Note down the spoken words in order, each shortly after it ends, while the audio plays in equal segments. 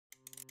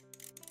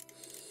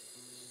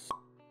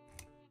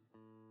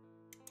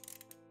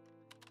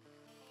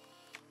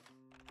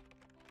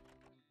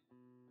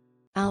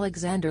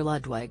Alexander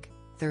Ludwig,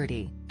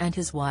 30, and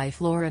his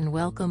wife Lauren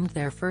welcomed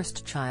their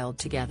first child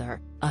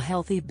together, a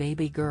healthy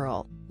baby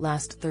girl,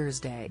 last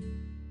Thursday.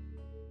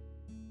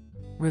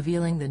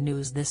 Revealing the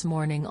news this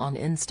morning on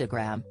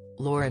Instagram,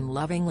 Lauren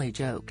lovingly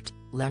joked,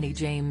 "Lenny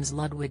James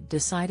Ludwig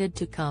decided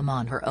to come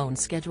on her own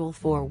schedule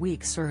 4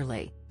 weeks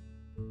early.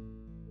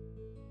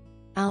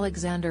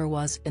 Alexander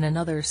was in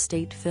another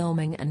state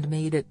filming and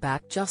made it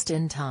back just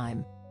in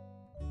time.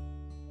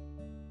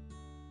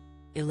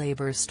 A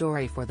labor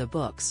story for the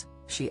books,"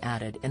 she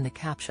added in the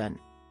caption.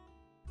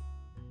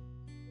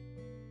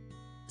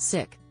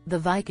 Sick, the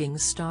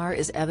Vikings star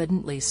is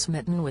evidently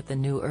smitten with the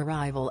new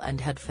arrival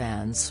and had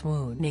fans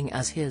swooning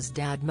as his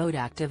dad mode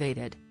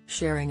activated,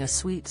 sharing a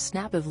sweet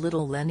snap of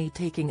little Lenny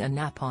taking a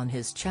nap on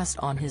his chest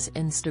on his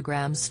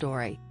Instagram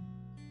story.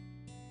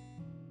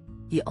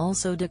 He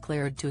also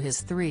declared to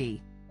his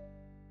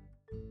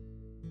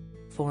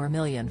 3.4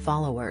 million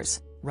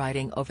followers,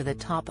 writing over the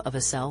top of a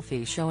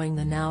selfie showing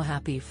the now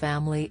happy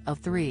family of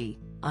 3,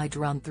 "I'd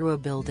run through a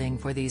building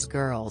for these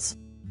girls."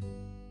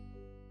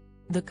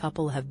 The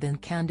couple have been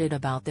candid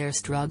about their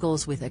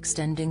struggles with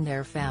extending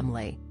their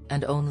family,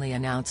 and only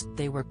announced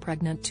they were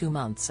pregnant 2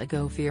 months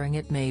ago, fearing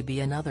it may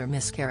be another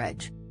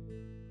miscarriage.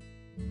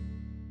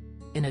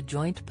 In a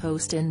joint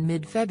post in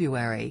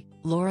mid-February,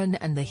 Lauren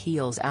and the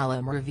Heels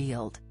alum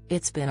revealed,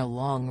 "It's been a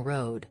long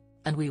road,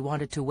 and we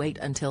wanted to wait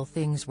until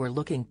things were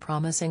looking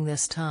promising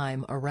this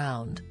time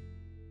around.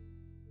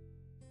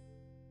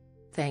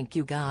 Thank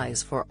you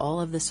guys for all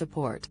of the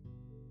support.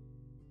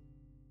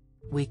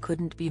 We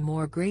couldn't be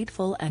more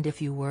grateful, and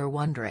if you were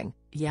wondering,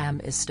 Yam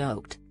is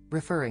stoked,"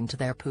 referring to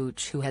their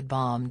pooch who had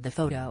bombed the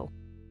photo.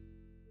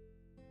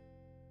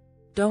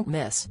 Don't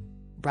miss.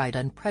 Pride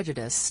and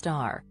Prejudice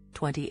star,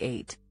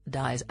 28,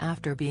 dies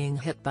after being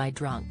hit by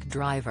drunk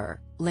driver.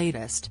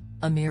 Latest,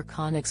 Amir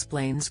Khan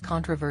explains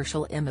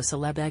controversial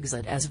celeb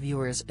exit as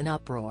viewers in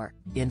uproar.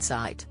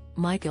 Insight,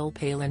 Michael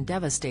Palin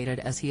devastated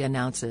as he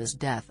announces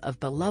death of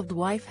beloved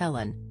wife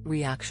Helen.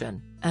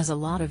 Reaction, as a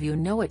lot of you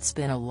know, it's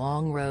been a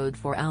long road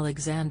for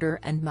Alexander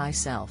and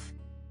myself.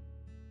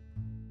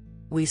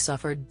 We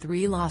suffered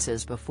 3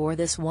 losses before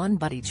this one,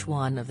 but each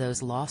one of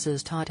those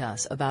losses taught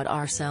us about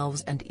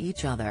ourselves and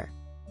each other.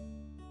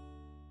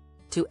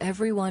 To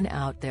everyone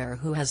out there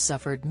who has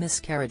suffered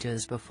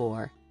miscarriages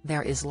before,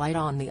 there is light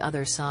on the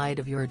other side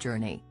of your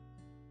journey.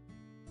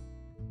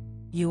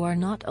 You are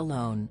not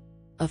alone."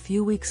 A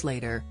few weeks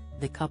later,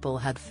 the couple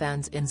had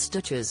fans in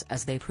stitches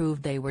as they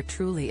proved they were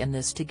truly in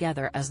this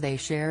together as they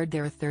shared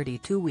their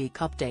 32-week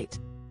update.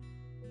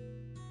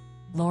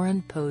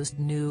 Lauren posed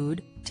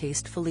nude,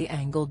 tastefully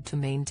angled to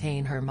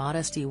maintain her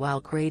modesty while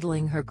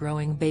cradling her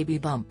growing baby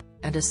bump,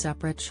 and a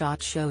separate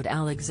shot showed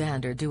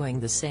Alexander doing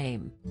the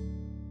same.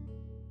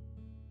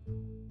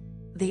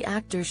 The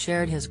actor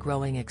shared his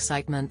growing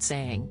excitement,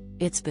 saying,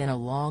 "It's been a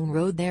long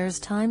road,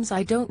 there's times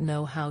I don't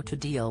know how to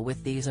deal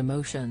with these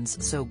emotions,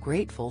 so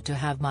grateful to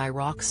have my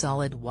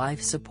rock-solid wife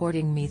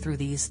supporting me through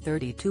these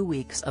 32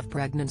 weeks of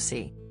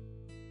pregnancy.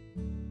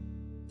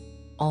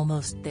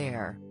 Almost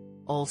there.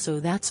 Also,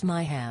 that's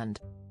my hand."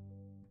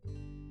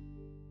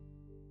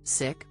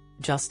 Sick,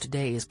 just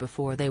days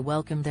before they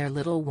welcomed their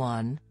little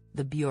one,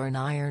 the Bjorn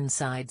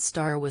Ironside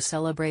star was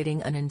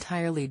celebrating an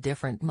entirely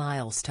different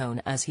milestone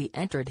as he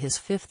entered his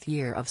 5th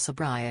year of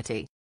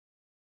sobriety.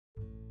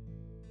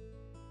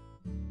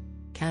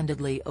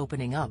 Candidly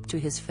opening up to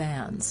his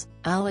fans,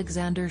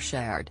 Alexander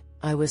shared,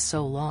 "I was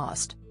so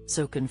lost,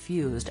 so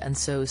confused and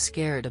so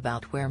scared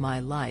about where my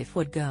life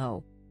would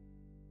go.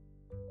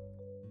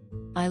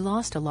 I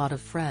lost a lot of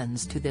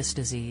friends to this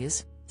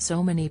disease.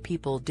 So many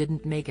people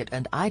didn't make it,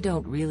 and I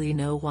don't really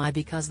know why,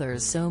 because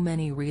there's so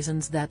many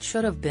reasons that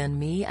should have been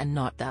me and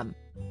not them.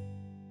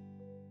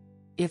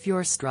 If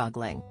you're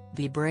struggling,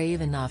 be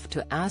brave enough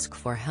to ask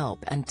for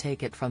help and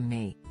take it from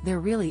me. There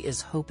really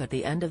is hope at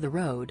the end of the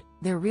road,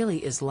 there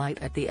really is light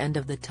at the end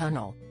of the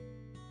tunnel."